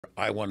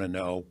I want to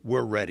know.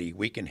 We're ready.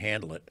 We can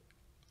handle it.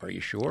 Are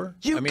you sure?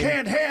 You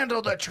can't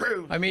handle the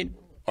truth. I mean,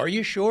 are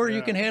you sure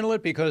you can handle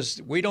it?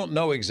 Because we don't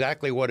know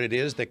exactly what it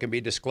is that can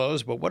be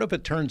disclosed. But what if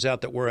it turns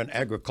out that we're an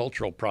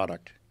agricultural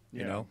product?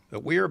 You know,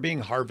 that we are being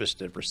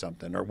harvested for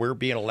something, or we're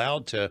being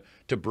allowed to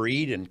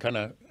breed and kind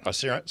of a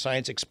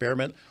science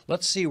experiment.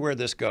 Let's see where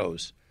this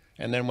goes.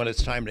 And then when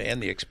it's time to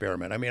end the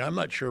experiment, I mean, I'm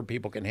not sure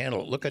people can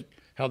handle it. Look at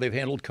how they've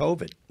handled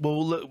COVID.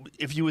 Well, look,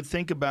 if you would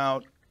think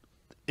about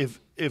if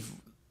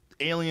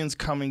aliens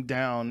coming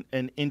down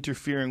and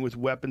interfering with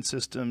weapon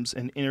systems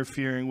and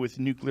interfering with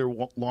nuclear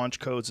launch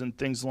codes and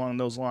things along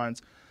those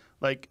lines,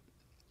 like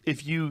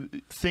if you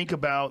think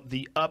about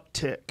the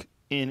uptick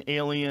in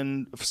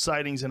alien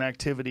sightings and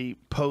activity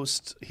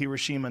post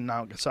Hiroshima and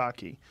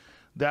Nagasaki,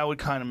 that would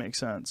kind of make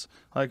sense.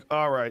 Like,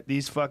 all right,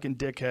 these fucking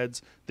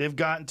dickheads, they've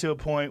gotten to a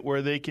point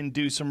where they can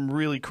do some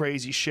really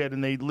crazy shit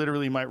and they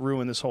literally might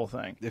ruin this whole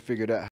thing. They figured out